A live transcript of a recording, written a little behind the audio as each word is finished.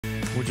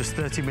We're just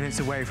 30 minutes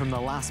away from the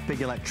last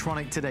big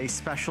Electronic Today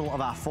special of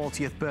our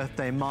 40th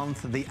birthday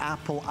month. The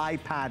Apple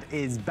iPad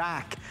is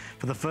back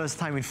for the first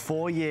time in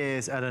 4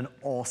 years at an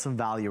awesome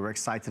value. We're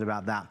excited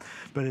about that.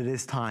 But it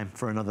is time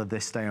for another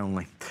This Day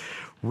Only.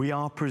 We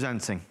are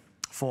presenting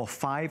for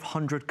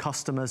 500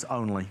 customers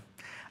only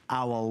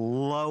our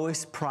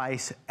lowest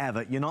price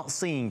ever. You're not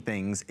seeing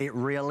things. It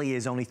really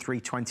is only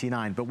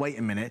 $329. But wait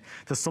a minute,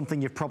 there's something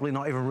you've probably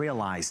not even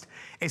realized.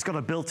 It's got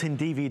a built-in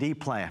DVD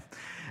player.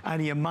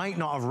 And you might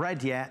not have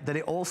read yet that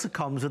it also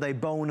comes with a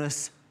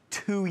bonus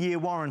 2-year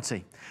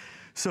warranty.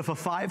 So for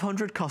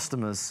 500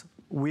 customers,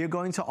 we're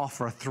going to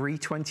offer a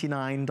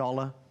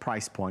 $329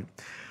 price point.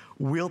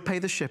 We'll pay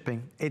the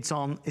shipping. It's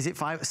on, is it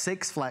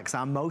 6 flex,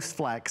 our most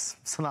flex,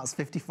 so that's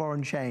 54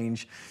 and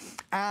change.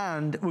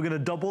 And we're gonna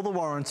double the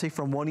warranty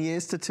from 1 year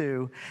to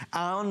 2.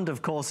 And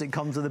of course, it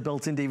comes with a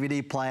built-in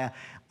DVD player.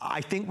 I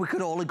think we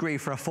could all agree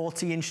for a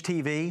 40-inch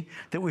TV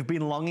that we've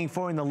been longing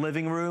for in the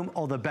living room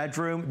or the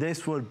bedroom,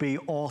 this would be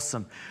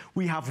awesome.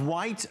 We have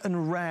white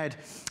and red.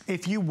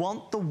 If you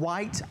want the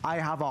white, I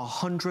have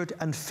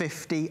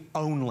 150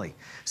 only.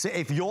 So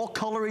if your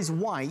color is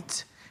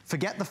white,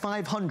 forget the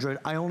 500,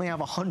 I only have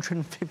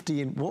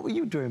 150 in. What were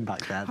you doing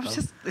back there?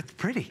 It's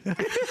pretty.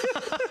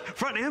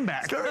 Front and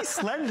back. It's very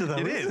slender though,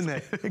 isn't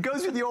it? It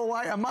goes with your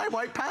white and my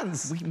white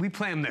pants. We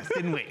planned this,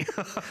 didn't we?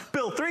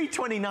 Bill,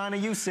 $329, are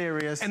you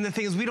serious? And the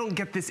thing is, we don't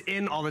get this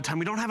in all the time.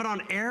 We don't have it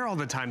on air all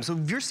the time. So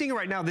if you're seeing it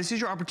right now, this is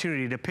your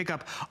opportunity to pick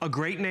up a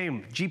great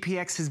name.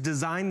 GPX has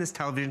designed this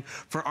television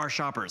for our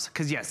shoppers.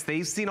 Because yes,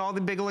 they've seen all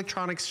the big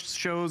electronics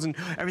shows and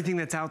everything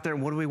that's out there.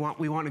 And what do we want?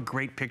 We want a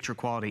great picture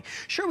quality.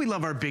 Sure, we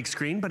love our big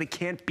screen, but it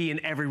can't be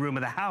in every room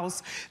of the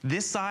house.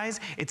 This size,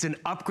 it's an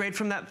upgrade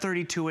from that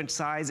 32-inch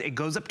size. It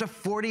goes up to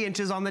 40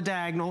 inches on the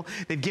diagonal.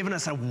 They've given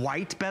us a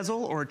white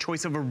bezel or a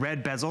choice of a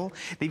red bezel.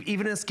 They've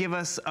even give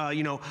us,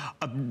 you know,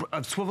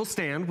 a swivel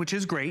stand, which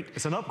is great.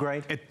 It's an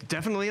upgrade. It's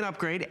definitely an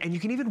upgrade. And you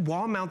can even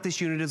wall mount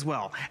this unit as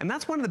well. And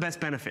that's one of the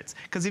best benefits.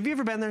 Because if you've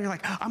ever been there and you're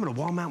like, I'm gonna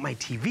wall mount my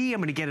TV, I'm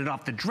gonna get it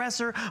off the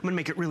dresser, I'm gonna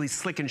make it really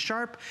slick and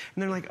sharp.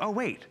 And they're like, oh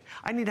wait,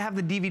 I need to have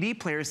the DVD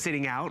player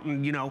sitting out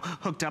and, you know,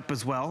 hooked up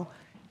as well.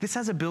 This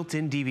has a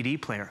built-in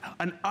DVD player,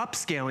 an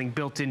upscaling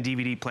built-in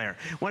DVD player.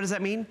 What does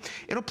that mean?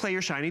 It'll play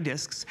your shiny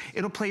discs,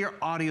 it'll play your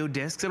audio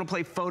discs, it'll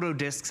play photo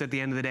discs at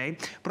the end of the day,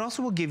 but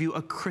also will give you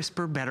a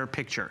crisper, better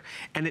picture.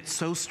 And it's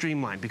so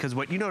streamlined because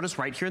what you notice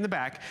right here in the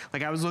back,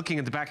 like I was looking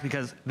at the back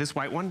because this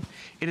white one,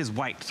 it is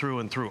white through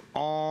and through,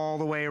 all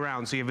the way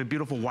around. So you have a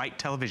beautiful white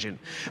television.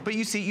 But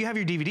you see, you have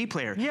your DVD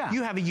player. Yeah.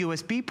 You have a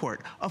USB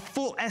port, a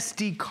full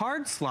SD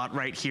card slot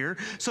right here.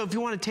 So if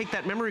you want to take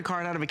that memory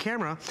card out of a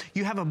camera,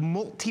 you have a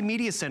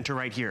multimedia center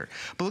right here.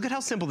 But look at how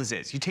simple this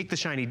is. You take the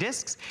shiny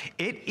discs,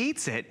 it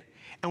eats it,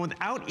 and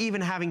without even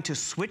having to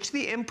switch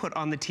the input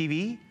on the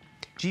TV,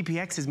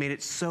 GPX has made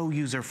it so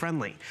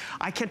user-friendly.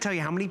 I can't tell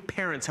you how many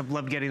parents have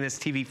loved getting this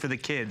TV for the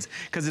kids,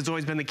 because it's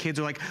always been the kids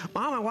are like,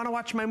 Mom, I want to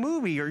watch my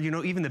movie, or you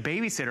know, even the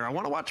babysitter, I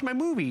want to watch my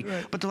movie.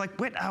 Right. But they're like,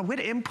 what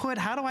input?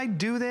 How do I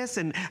do this?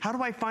 And how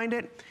do I find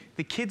it?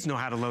 The kids know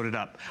how to load it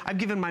up. I've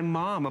given my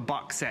mom a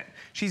box set.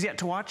 She's yet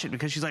to watch it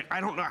because she's like, I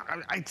don't know,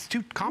 it's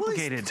too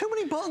complicated. Well, it's too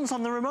many buttons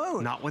on the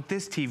remote. Not with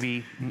this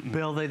TV.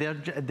 Bill, they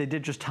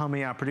did just tell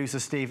me, our producer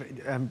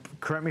Steve,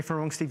 correct me if I'm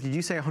wrong, Steve, did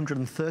you say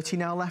 130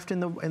 now left in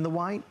the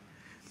white?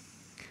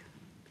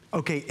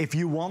 Okay, if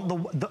you want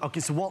okay,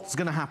 so what's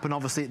gonna happen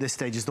obviously at this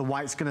stage is the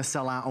white's gonna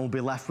sell out and we'll be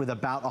left with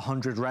about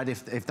 100 red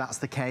if that's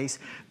the case.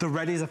 The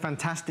red is a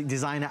fantastic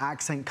designer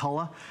accent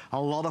color. A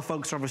lot of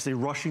folks are obviously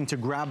rushing to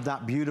grab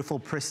that beautiful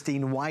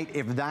pristine white.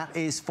 If that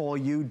is for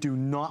you, do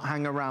not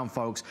hang around,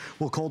 folks.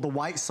 We'll call the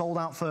white sold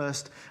out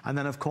first and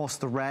then of course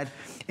the red.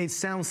 It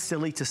sounds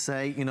silly to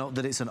say, you know,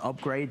 that it's an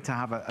upgrade to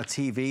have a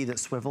TV that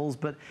swivels,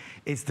 but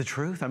it's the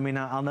truth. I mean,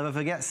 I'll never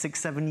forget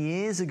 6-7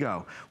 years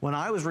ago when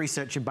I was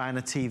researching buying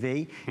a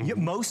TV,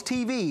 most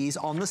TVs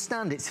on the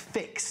stand, it's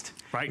fixed.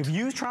 Right. If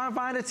you try and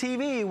find a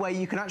TV where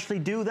you can actually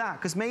do that,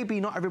 because maybe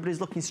not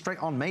everybody's looking straight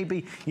on,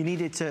 maybe you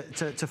needed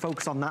to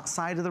focus on that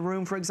side of the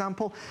room, for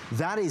example,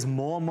 that is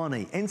more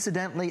money.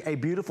 Incidentally, a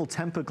beautiful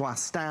tempered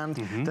glass stand,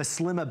 the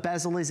slimmer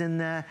bezel is in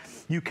there.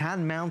 You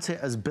can mount it,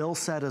 as Bill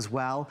said as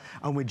well,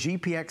 and with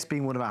GPX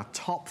being one of our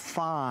top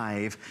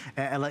 5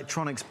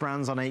 electronics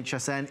brands on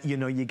HSN, you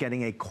know you're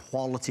getting a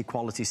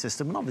quality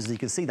system, and obviously you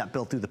can see that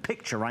built through the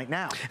picture right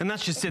now. And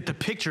that's just it, the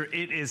picture,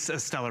 it is a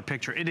stellar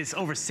picture. It is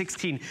over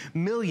 16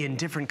 million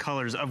different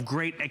colors of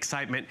great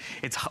excitement.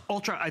 It's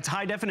it's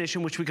high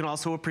definition, which we can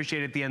also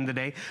appreciate at the end of the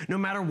day. No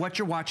matter what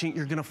you're watching,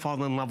 you're gonna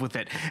fall in love with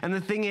it. And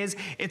the thing is,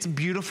 it's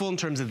beautiful in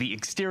terms of the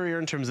exterior,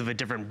 in terms of a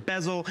different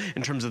bezel,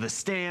 in terms of the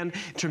stand,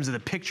 in terms of the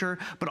picture,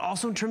 but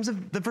also in terms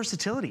of the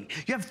versatility.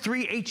 You have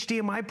 3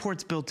 HDMI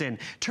ports built in.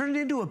 Turn it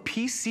into a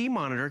PC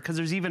monitor, because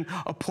there's even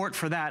a port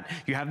for that.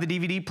 You have the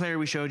DVD player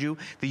we showed you,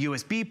 the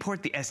USB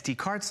port, the SD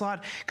card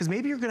slot, because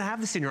maybe you're gonna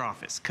have this in your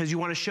office, because you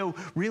wanna show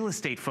real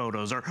estate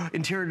photos or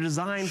interior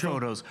design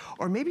photos,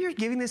 or maybe you're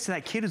giving this to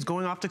that kid who's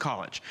going off to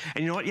college.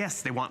 And you know what?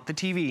 Yes, they want the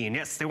TV, and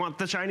yes, they want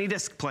the shiny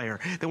disc player.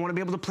 They want to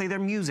be able to play their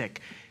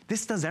music.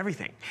 this does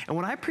everything. And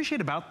what I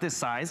appreciate about this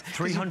size,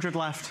 300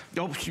 left.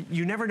 Oh,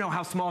 you never know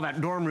how small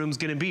that dorm room's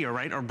gonna be, all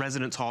right? Or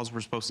residence halls,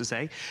 we're supposed to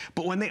say.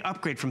 But when they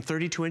upgrade from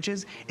 32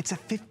 inches, it's a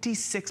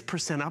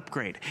 56%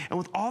 upgrade. And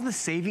with all the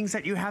savings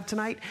that you have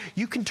tonight,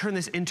 you can turn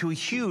this into a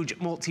huge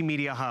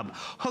multimedia hub.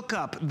 Hook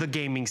up the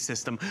gaming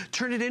system,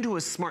 turn it into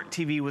a smart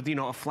TV with, you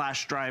know, a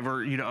flash drive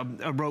or, you know,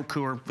 a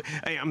Roku or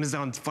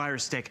Amazon Fire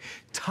Stick.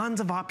 Tons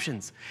of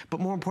options. But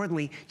more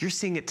importantly, you're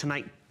seeing it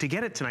tonight to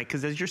get it tonight,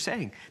 because as you're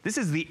saying, this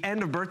is the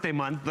end of birthday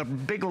month, the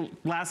big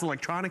last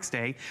electronics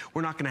day.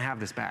 We're not gonna have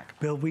this back.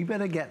 Bill, we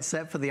better get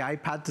set for the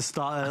iPad to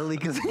start early,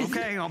 because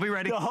okay, I'll be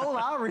ready. The whole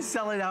hour is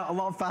selling out a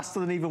lot faster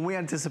than even we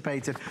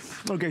anticipated.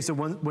 Okay, so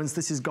once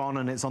this is gone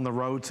and it's on the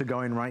road to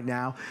going right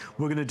now,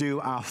 we're gonna do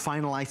our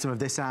final item of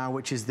this hour,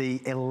 which is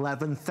the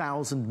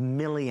 11,000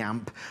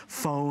 milliamp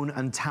phone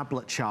and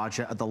tablet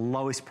charger at the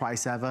lowest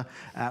price ever.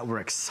 We're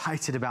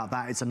excited about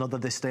that. It's another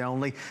this day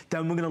only.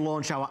 Then we're gonna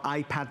launch our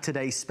iPad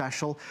Today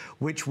special,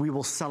 which we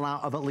will sell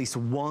out of at least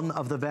one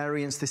of the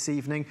variants this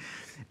evening.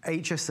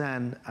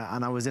 HSN,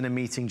 and I was in a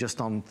meeting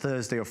just on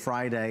Thursday or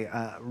Friday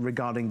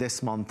regarding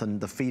this month and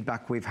the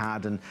feedback we've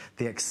had and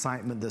the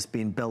excitement that's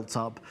been built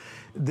up.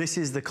 This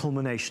is the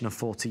culmination of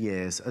 40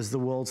 years. As the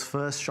world's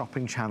first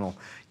shopping channel,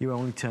 you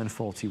only turn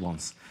 40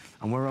 once.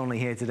 And we're only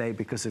here today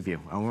because of you.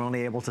 And we're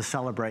only able to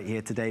celebrate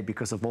here today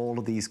because of all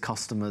of these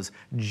customers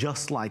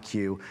just like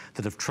you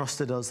that have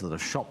trusted us, that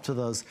have shopped with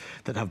us,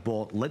 that have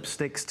bought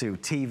lipsticks to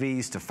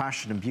TVs to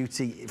fashion and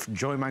beauty,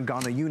 Joy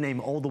Mangano, you name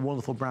all the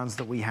wonderful brands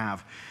that we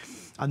have.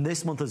 And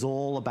this month is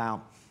all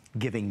about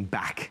giving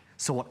back.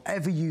 So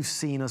whatever you've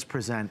seen us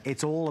present,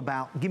 it's all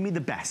about, give me the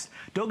best.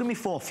 Don't give me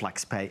 4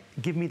 FlexPay,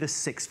 give me the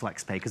 6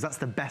 FlexPay, because that's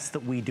the best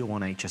that we do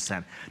on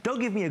HSN. Don't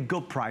give me a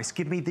good price,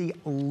 give me the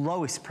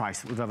lowest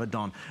price that we've ever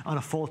done on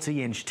a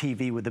 40-inch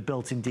TV with a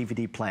built-in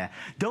DVD player.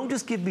 Don't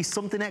just give me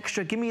something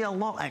extra, give me a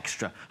lot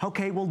extra.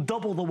 Okay, we'll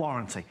double the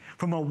warranty,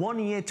 from a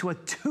 1-year to a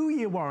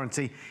 2-year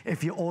warranty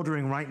if you're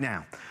ordering right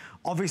now.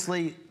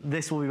 Obviously,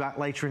 this will be back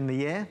later in the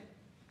year.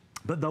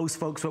 But those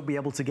folks won't be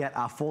able to get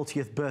our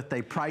 40th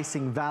birthday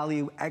pricing,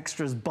 value,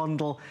 extras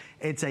bundle.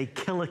 It's a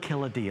killer,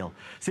 killer deal.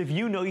 So if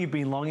you know you've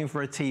been longing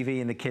for a TV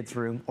in the kids'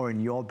 room or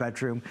in your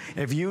bedroom,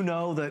 if you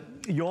know that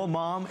your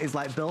mom is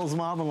like Bill's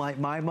mom and like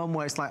my mom,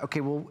 where it's like, okay,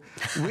 well,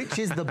 which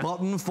is the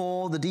button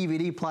for the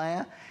DVD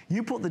player?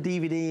 You put the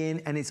DVD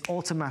in and it's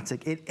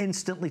automatic. It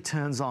instantly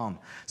turns on.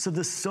 So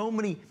there's so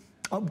many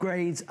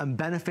upgrades and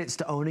benefits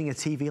to owning a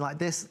TV like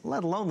this,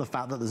 let alone the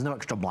fact that there's no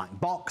extra black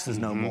box, there's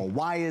no more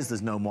wires,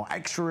 there's no more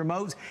extra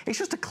remotes. It's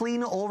just a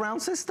cleaner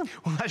all-round system.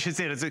 Well, I should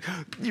say it. It's like,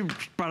 you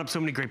brought up so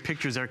many great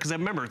pictures there, because I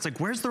remember, it's like,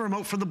 where's the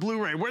remote for the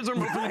Blu-ray? Where's the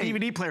remote for the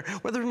DVD player?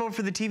 Where's the remote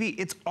for the TV?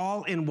 It's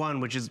all in one,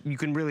 which is, you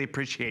can really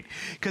appreciate.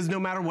 Because no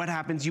matter what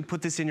happens, you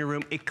put this in your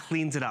room, it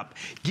cleans it up.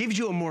 Gives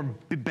you a more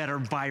better,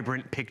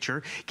 vibrant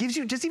picture. Gives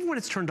you, just even when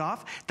it's turned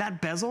off,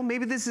 that bezel,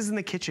 maybe this is in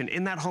the kitchen,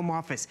 in that home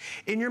office,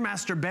 in your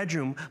master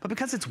bedroom, but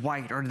because it's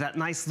white or that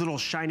nice little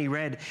shiny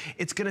red,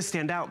 it's gonna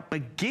stand out,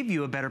 but give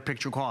you a better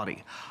picture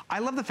quality. I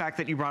love the fact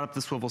that you brought up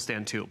the swivel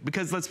stand too,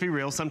 because let's be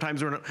real,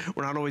 sometimes we're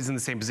not always in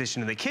the same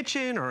position in the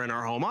kitchen or in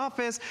our home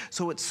office,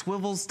 so it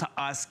swivels to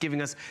us,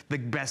 giving us the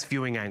best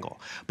viewing angle.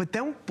 But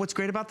then what's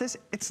great about this,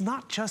 it's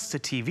not just a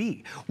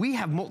TV. We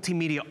have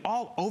multimedia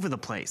all over the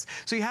place.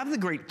 So you have the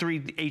great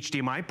 3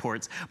 HDMI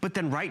ports, but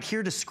then right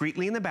here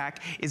discreetly in the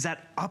back is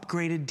that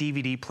upgraded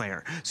DVD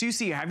player. So you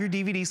see you have your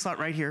DVD slot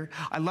right here.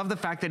 I love the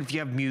fact that if you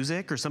have music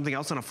or something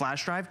else on a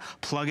flash drive,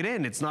 plug it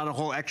in. It's not a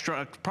whole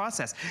extra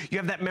process. You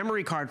have that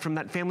memory card from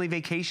that family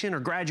vacation or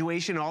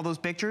graduation and all those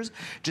pictures,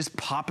 just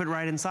pop it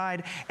right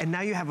inside, and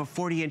now you have a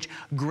 40-inch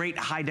great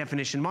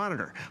high-definition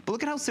monitor. But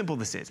look at how simple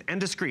this is,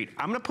 and discreet.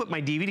 I'm gonna put my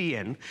DVD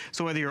in,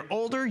 so whether you're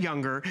older,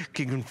 younger,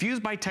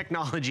 confused by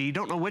technology, you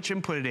don't know which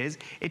input it is,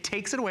 it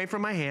takes it away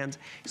from my hands,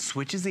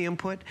 switches the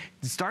input,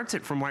 starts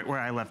it from right where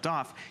I left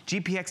off.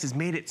 GPX has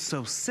made it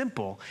so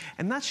simple,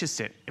 and that's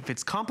just it. If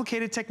it's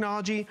complicated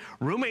technology,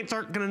 roommates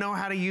aren't gonna know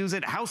how to use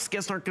it, house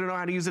guests aren't gonna know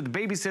how to use it, the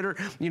babysitter,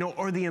 you know,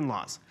 or the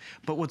in-laws.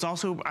 But what's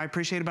also I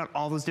appreciate about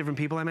all those different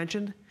people I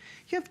mentioned,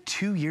 you have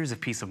 2 years of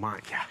peace of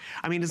mind. Yeah.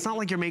 I mean, it's not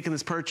like you're making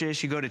this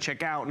purchase, you go to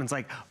check out, and it's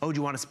like, oh, do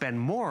you want to spend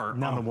more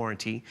on the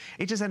warranty?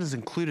 HSN has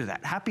included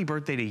that. Happy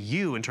birthday to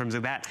you in terms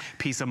of that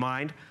peace of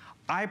mind.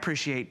 I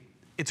appreciate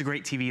it's a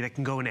great TV that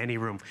can go in any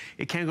room.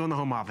 It can go in the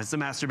home office, the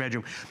master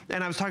bedroom.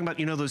 And I was talking about,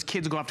 you know, those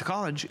kids go off to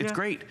college, it's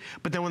great.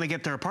 But then when they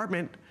get their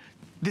apartment,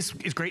 this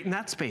is great in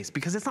that space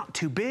because it's not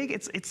too big.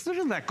 It's sort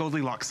of that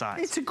Goldilocks size.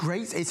 It's a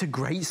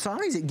great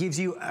size. It gives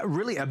you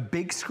really a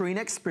big screen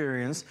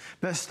experience,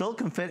 but still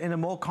can fit in a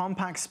more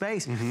compact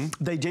space.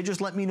 They did just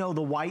let me know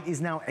the white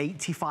is now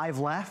 85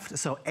 left,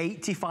 so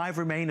 85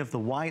 remain of the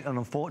white, and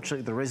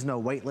unfortunately there is no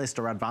wait list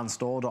or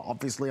advanced order,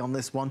 obviously, on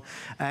this one.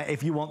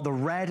 If you want the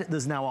red,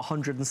 there's now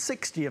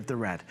 160 of the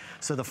red.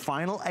 So the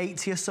final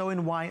 80 or so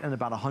in white and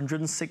about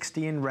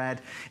 160 in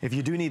red. If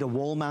you do need a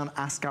wall mount,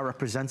 ask our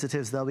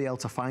representatives. They'll be able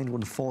to find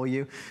one for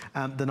you.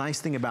 The nice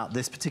thing about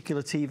this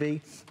particular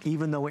TV,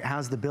 even though it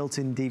has the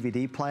built-in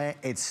DVD player,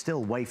 it's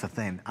still wafer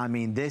thin. I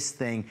mean, this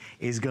thing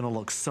is gonna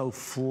look so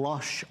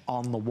flush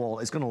on the wall.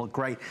 It's gonna look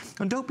great.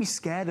 And don't be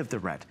scared of the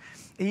red.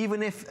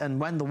 Even if and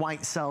when the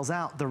white sells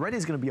out, the red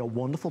is going to be a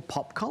wonderful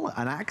pop color,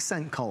 an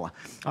accent color,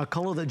 a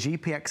color that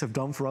GPX have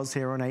done for us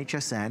here on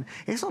HSN.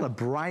 It's not a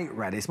bright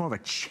red, it's more of a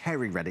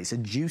cherry red. It's a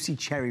juicy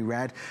cherry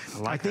red.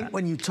 I think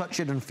when you touch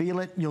it and feel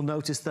it, you'll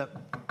notice that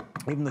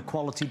even the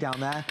quality down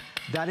there,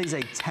 that is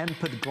a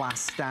tempered glass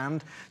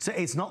stand. So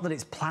it's not that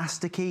it's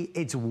plasticky,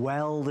 it's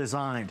well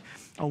designed.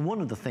 And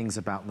one of the things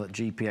about that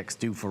GPX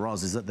do for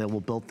us is that they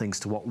will build things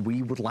to what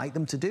we would like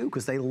them to do,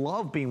 because they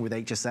love being with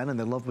HSN and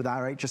they love with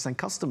our HSN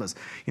customers.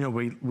 You know,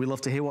 we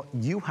love to hear what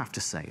you have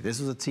to say.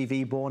 This was a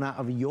TV born out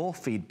of your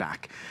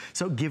feedback.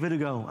 So give it a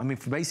go. I mean,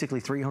 for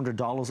basically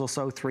 $300 or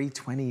so,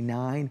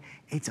 $329,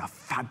 it's a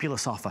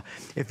fabulous offer.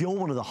 If you're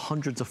one of the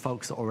hundreds of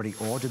folks that already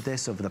ordered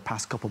this over the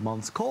past couple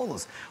months, call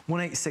us,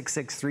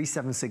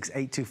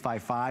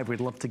 1-866-376-8255. We'd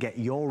love to get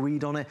your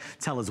read on it.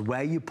 Tell us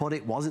where you put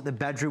it. Was it the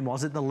bedroom?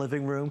 Was it the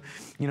living room?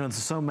 You know, there's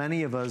so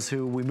many of us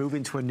who we move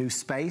into a new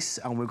space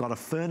and we've got to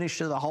furnish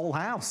the whole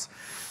house.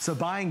 So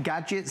buying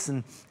gadgets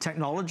and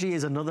technology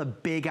is another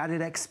big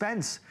added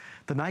expense.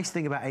 The nice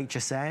thing about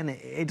HSN,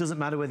 it doesn't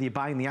matter whether you're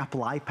buying the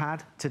Apple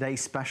iPad,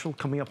 today's special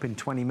coming up in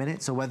 20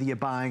 minutes, or whether you're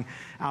buying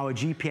our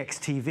GPX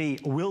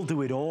TV, we'll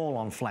do it all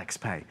on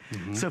FlexPay.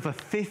 So for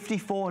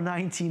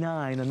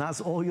 $54.99, and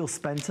that's all you'll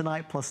spend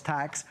tonight plus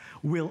tax,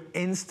 we'll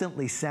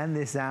instantly send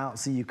this out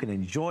so you can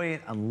enjoy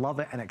it and love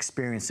it and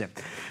experience it.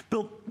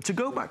 Bill, to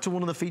go back to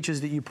one of the features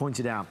that you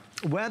pointed out,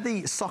 where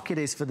the socket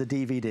is for the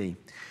DVD,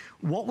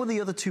 what were the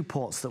other two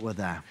ports that were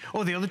there?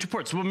 Oh, the other two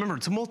ports. Well, remember,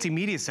 it's a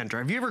multimedia center.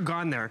 Have you ever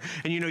gone there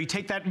and, you know, you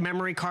take that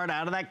memory card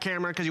out of that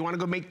camera because you want to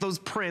go make those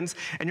prints,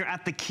 and you're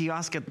at the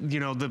kiosk at, you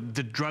know, the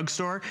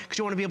drugstore because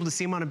you want to be able to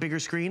see them on a bigger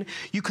screen?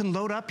 You can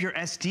load up your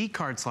SD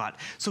card slot.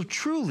 So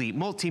truly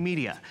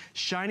multimedia.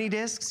 Shiny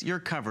discs, you're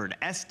covered.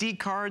 SD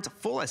cards,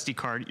 full SD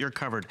card, you're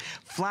covered.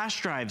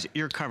 Flash drives,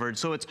 you're covered.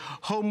 So it's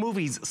home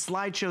movies,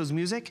 slideshows,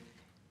 music.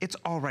 It's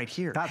all right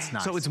here. That's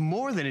nice. So it's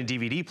more than a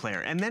DVD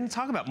player. And then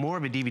talk about more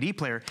of a DVD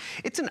player,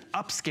 it's an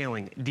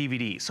upscaling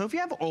DVD. So if you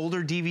have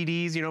older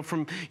DVDs, you know,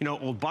 from, you know,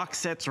 old box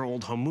sets or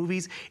old home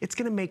movies, it's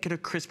gonna make it a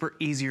crisper,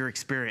 easier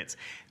experience.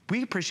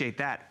 We appreciate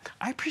that.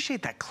 I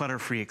appreciate that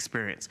clutter-free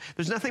experience.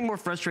 There's nothing more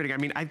frustrating. I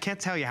mean, I can't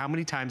tell you how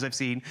many times I've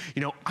seen,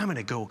 you know, I'm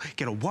gonna go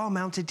get a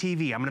wall-mounted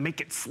TV. I'm gonna make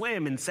it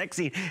slim and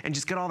sexy and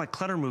just get all that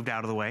clutter moved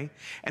out of the way.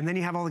 And then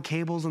you have all the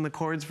cables and the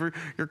cords for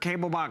your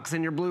cable box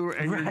and your Blu-ray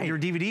and your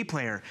DVD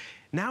player.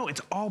 Now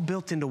it's all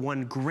built into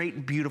one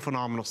great, beautiful,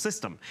 phenomenal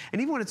system.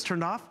 And even when it's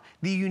turned off,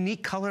 the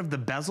unique color of the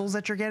bezels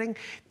that you're getting,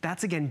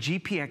 that's again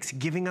GPX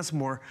giving us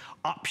more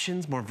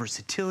options, more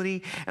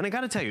versatility. And I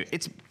gotta tell you,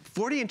 it's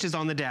 40 inches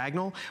on the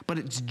diagonal, but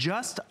it's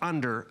just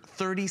under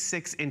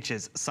 36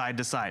 inches side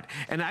to side.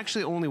 And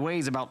actually only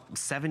weighs about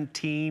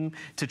 17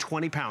 to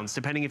 20 pounds,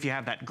 depending if you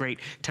have that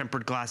great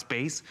tempered glass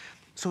base.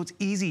 So it's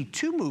easy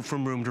to move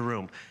from room to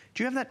room.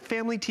 Do you have that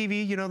family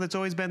TV, you know, that's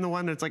always been the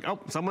one that's like, oh,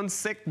 someone's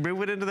sick,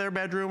 move it into their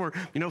bedroom, or,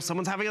 you know,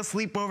 someone's having a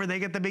sleepover, they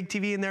get the big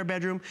TV in their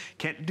bedroom.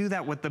 Can't do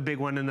that with the big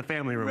one in the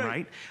family room,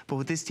 right? But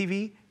with this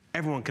TV,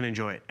 everyone can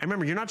enjoy it. And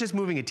remember, you're not just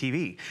moving a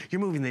TV,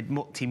 you're moving the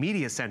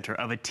multimedia center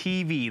of a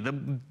TV, the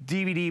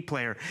DVD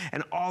player,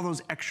 and all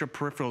those extra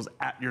peripherals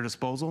at your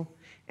disposal.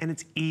 And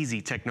it's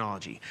easy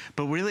technology.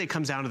 But really it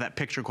comes down to that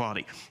picture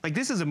quality. Like,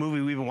 this is a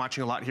movie we've been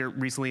watching a lot here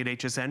recently at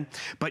HSN,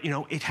 but you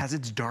know, it has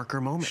its darker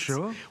moments.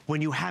 Sure.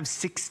 When you have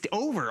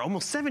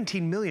almost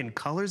 17 million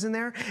colors in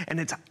there, and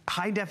it's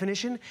high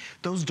definition,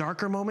 those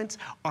darker moments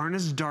aren't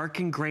as dark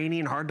and grainy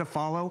and hard to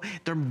follow.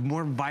 They're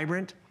more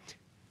vibrant.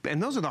 And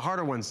those are the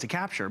harder ones to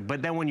capture.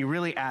 But then when you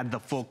really add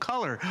the full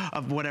color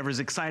of whatever's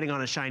exciting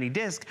on a shiny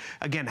disc,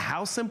 again,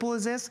 how simple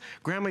is this?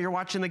 Grandma, you're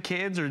watching the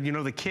kids, or, you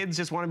know, the kids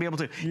just want to be able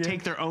to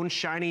take their own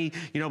shiny,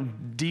 you know,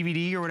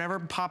 DVD or whatever,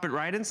 pop it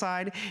right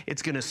inside.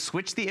 It's going to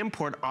switch the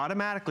import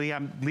automatically.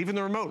 I'm leaving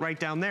the remote right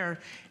down there,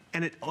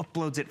 and it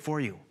uploads it for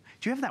you.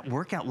 Do you have that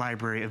workout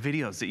library of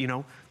videos that, you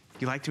know,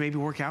 you like to maybe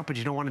work out, but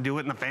you don't want to do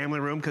it in the family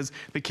room because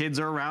the kids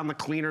are around, the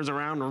cleaner's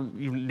around, or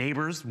your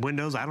neighbors,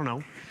 windows, I don't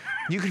know.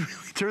 You can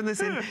really turn this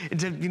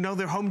into, you know,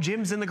 their home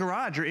gyms in the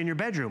garage or in your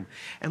bedroom.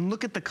 And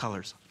look at the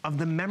colors of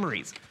the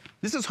memories.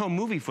 This is home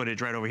movie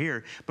footage right over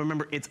here, but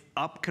remember, it's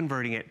up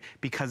converting it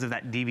because of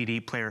that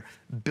DVD player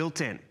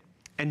built in.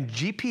 And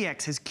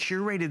GPX has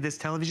curated this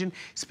television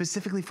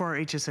specifically for our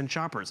HSN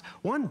shoppers.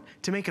 One,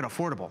 to make it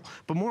affordable,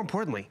 but more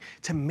importantly,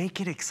 to make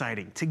it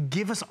exciting, to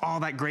give us all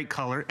that great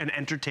color and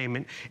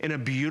entertainment in a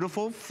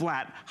beautiful,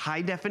 flat,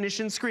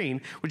 high-definition screen,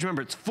 which,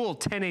 remember, it's full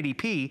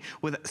 1080p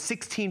with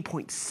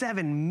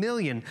 16.7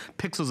 million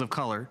pixels of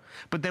color.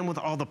 But then with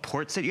all the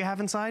ports that you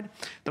have inside,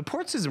 the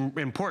ports is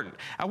important.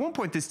 At one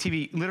point, this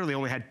TV literally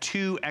only had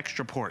 2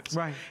 extra ports.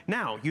 Right.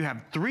 Now, you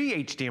have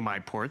 3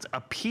 HDMI ports,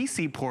 a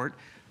PC port.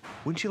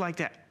 Wouldn't you like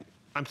to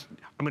I'm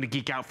gonna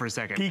geek out for a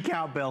second. Geek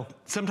out, Bill.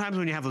 Sometimes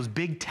when you have those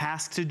big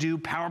tasks to do,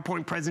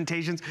 PowerPoint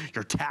presentations,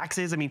 your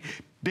taxes, I mean,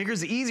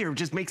 bigger's easier, it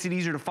just makes it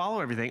easier to follow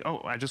everything.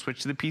 Oh, I just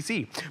switched to the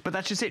PC. But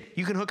that's just it.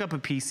 You can hook up a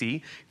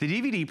PC, the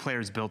DVD player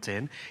is built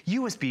in,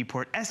 USB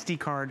port, SD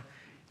card,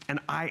 and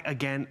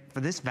again,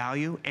 for this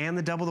value and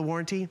the double the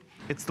warranty,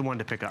 it's the one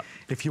to pick up.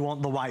 If you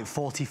want the white,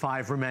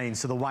 45 remains,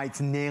 so the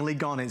white's nearly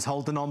gone, it's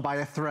holding on by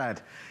a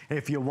thread.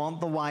 If you want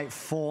the white,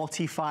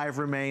 45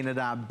 remain at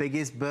our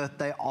biggest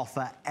birthday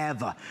offer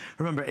ever.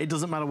 Remember, it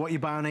doesn't matter what you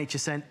buy on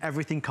HSN,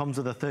 everything comes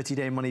with a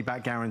 30-day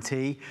money-back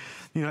guarantee.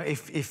 You know,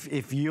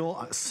 if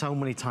you're, so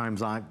many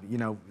times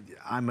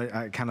I'm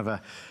a kind of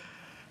a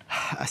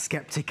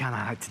skeptic, and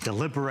I had to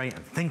deliberate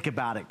and think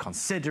about it,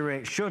 consider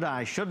it. Should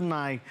I, shouldn't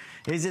I?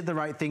 Is it the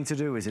right thing to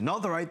do? Is it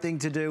not the right thing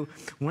to do?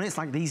 When it's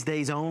like these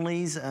days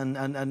onlys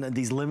and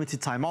these limited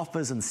time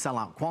offers and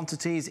sellout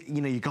quantities,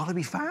 you know, you gotta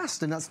be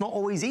fast, and that's not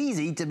always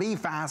easy to be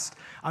fast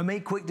and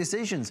make quick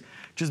decisions.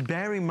 Just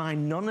bear in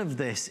mind, none of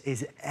this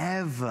is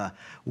ever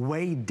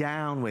weighed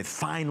down with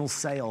final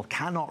sale,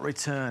 cannot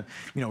return,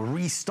 you know,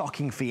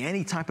 restocking fee,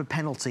 any type of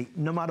penalty.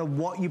 No matter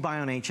what you buy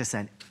on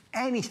HSN,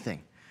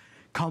 anything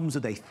comes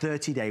with a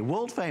 30-day,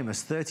 world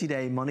famous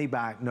 30-day money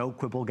back, no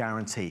quibble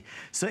guarantee.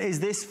 So is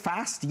this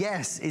fast?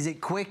 Yes. Is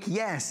it quick?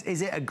 Yes.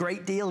 Is it a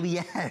great deal?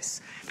 Yes.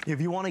 If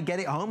you want to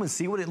get it home and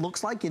see what it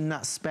looks like in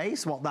that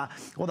space, what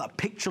that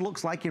picture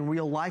looks like in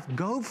real life,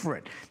 go for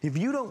it. If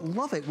you don't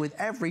love it with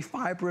every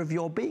fiber of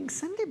your being,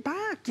 send it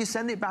back. You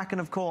send it back, and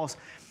of course,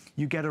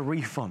 you get a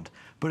refund.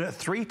 But at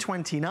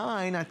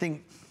 $329, I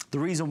think the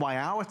reason why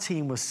our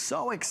team was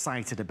so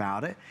excited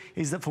about it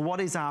is that for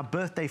what is our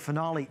birthday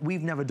finale,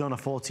 we've never done a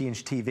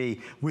 40-inch TV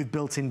with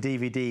built-in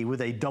DVD with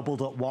a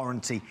doubled-up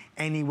warranty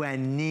anywhere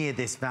near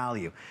this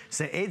value.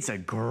 So it's a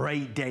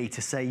great day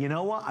to say, you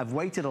know what, I've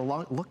waited a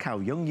long, look how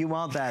young you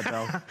are there,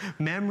 Bill.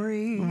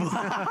 Memories.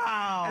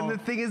 Wow. And the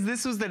thing is,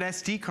 this was that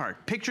SD card.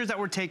 Pictures that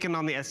were taken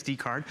on the SD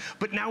card,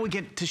 but now we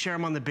get to share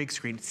them on the big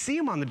screen, see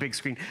them on the big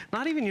screen,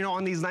 not even, you know,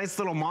 on these nice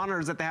little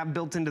monitors that they have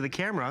built into the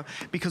camera,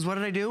 because what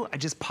did I do? I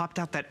just popped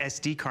out that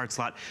SD card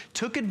slot,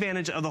 took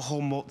advantage of the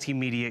whole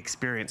multimedia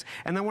experience.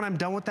 And then when I'm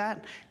done with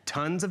that,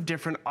 tons of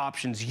different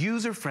options,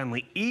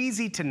 user-friendly,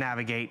 easy to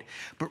navigate.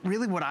 But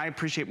really what I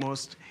appreciate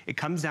most, it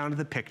comes down to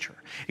the picture.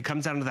 It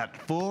comes down to that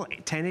full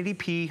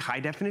 1080p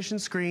high-definition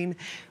screen,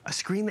 a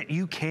screen that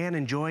you can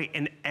enjoy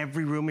in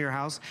every room of your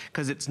house,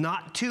 because it's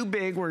not too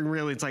big where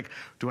really it's like,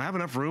 do I have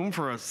enough room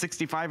for a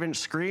 65-inch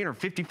screen or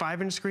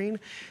 55-inch screen?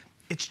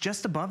 It's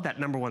just above that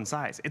 #1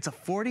 size. It's a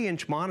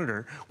 40-inch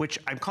monitor, which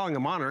I'm calling a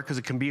monitor because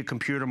it can be a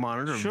computer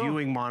monitor, sure, a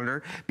viewing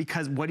monitor,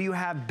 because what do you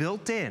have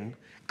built in,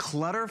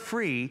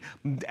 clutter-free,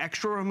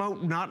 extra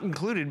remote not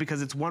included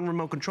because it's one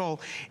remote control,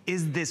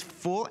 is this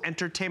full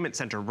entertainment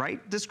center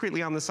right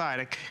discreetly on the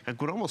side. I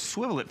could almost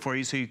swivel it for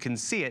you so you can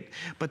see it,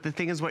 but the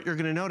thing is what you're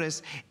gonna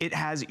notice, it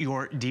has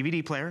your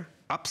DVD player,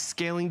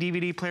 upscaling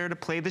DVD player to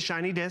play the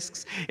shiny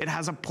discs. It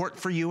has a port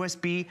for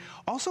USB,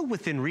 also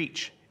within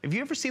reach. Have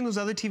you ever seen those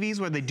other TVs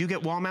where they do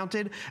get wall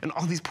mounted and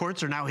all these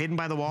ports are now hidden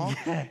by the wall?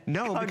 Yeah,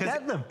 no, can't because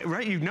get them.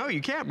 Right,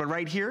 you can't, but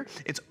right here,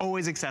 it's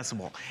always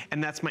accessible.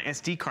 And that's my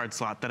SD card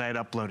slot that I had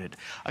uploaded.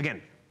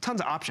 Again, tons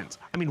of options.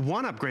 I mean,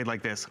 one upgrade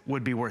like this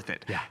would be worth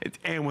it. Yeah.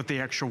 And with the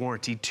extra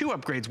warranty, 2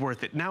 upgrades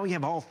worth it. Now we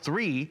have all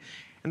 3,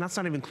 and that's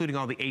not even including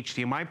all the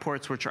HDMI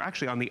ports, which are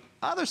actually on the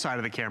other side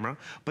of the camera.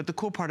 But the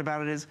cool part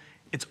about it is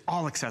it's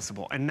all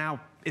accessible, and now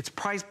it's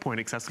price point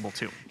accessible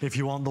too. If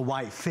you want the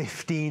white,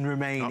 15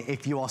 remain. Oh.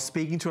 If you are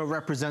speaking to a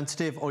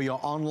representative or you're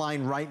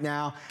online right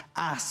now,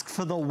 ask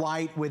for the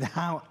white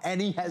without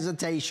any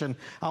hesitation.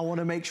 I want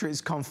to make sure it's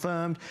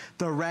confirmed.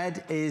 The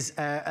red is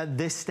at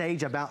this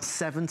stage about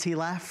 70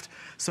 left,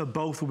 so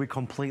both will be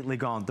completely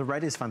gone. The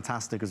red is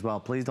fantastic as well.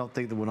 Please don't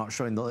think that we're not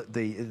showing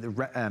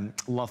the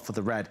love for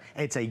the red.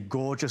 It's a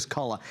gorgeous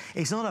color.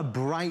 It's not a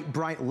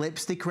bright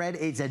lipstick red.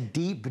 It's a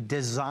deep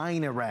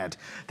designer red.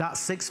 That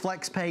 6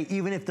 flex pay,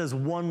 even if there's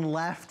one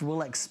left,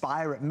 will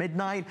expire at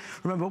midnight.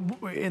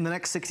 Remember, in the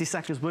next 60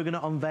 seconds, we're going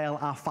to unveil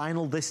our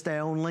final this day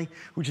only,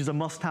 which is a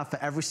must-have for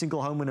every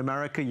single home in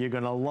America. You're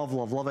going to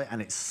love it,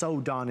 and it's so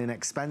darn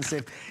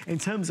inexpensive. In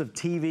terms of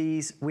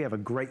TVs, we have a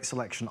great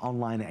selection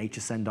online at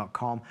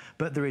hsn.com,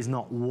 but there is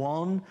not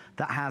one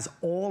that has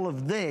all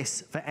of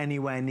this for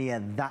anywhere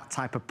near that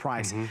type of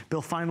price.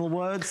 Bill, final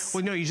words?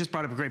 Well, no, you just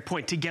brought up a great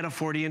point. To get a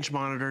 40-inch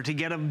monitor, to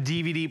get a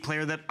DVD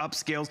player that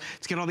upscales,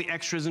 to get all the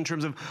extras in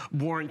terms of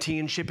warranty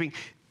and shipping,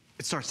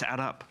 it starts to add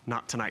up.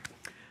 Not tonight.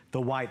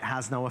 The white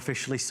has now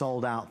officially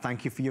sold out.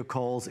 Thank you for your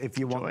calls. If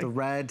you want the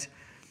red,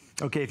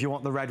 okay, if you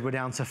want the red, we're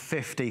down to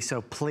 50.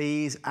 So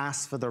please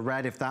ask for the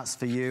red if that's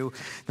for you.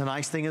 The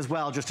nice thing as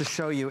well, just to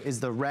show you, is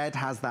the red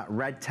has that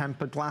red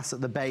tempered glass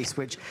at the base,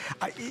 which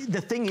the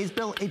thing is,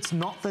 Bill, it's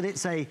not that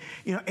it's a,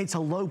 you know, it's a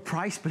low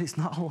price, but it's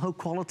not a low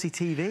quality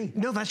TV.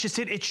 No, that's just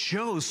it. It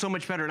shows so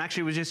much better. And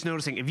actually, I was just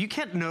noticing, if you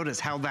can't notice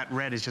how that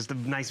red is just a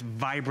nice,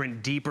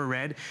 vibrant, deeper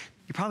red,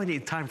 you probably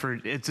need time for a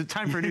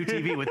new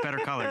TV with better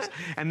colors.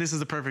 And this is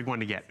the perfect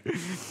one to get.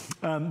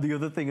 The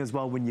other thing as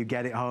well, when you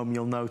get it home,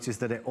 you'll notice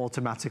that it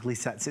automatically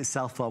sets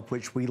itself up,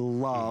 which we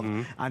love.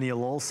 And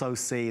you'll also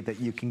see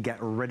that you can get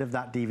rid of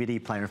that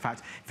DVD player. In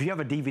fact, if you have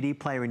a DVD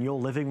player in your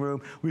living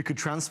room, we could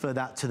transfer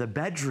that to the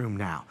bedroom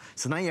now.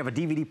 So now you have a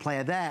DVD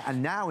player there,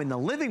 and now in the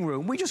living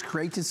room, we just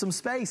created some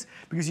space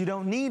because you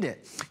don't need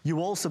it.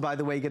 You also, by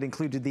the way, get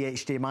included the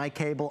HDMI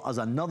cable as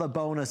another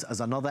bonus, as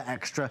another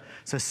extra.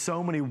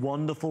 So many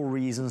wonderful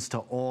reasons to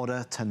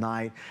order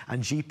tonight.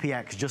 And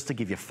GPX, just to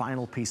give you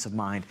final peace of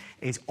mind,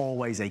 is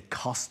always a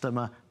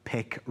customer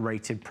pick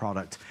rated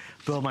product.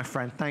 Bill, my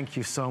friend, thank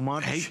you so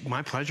much. Hey,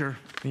 my pleasure.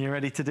 Are you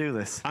ready to do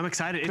this? I'm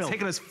excited. Bill, it's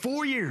taken us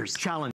 4 years. Challenge.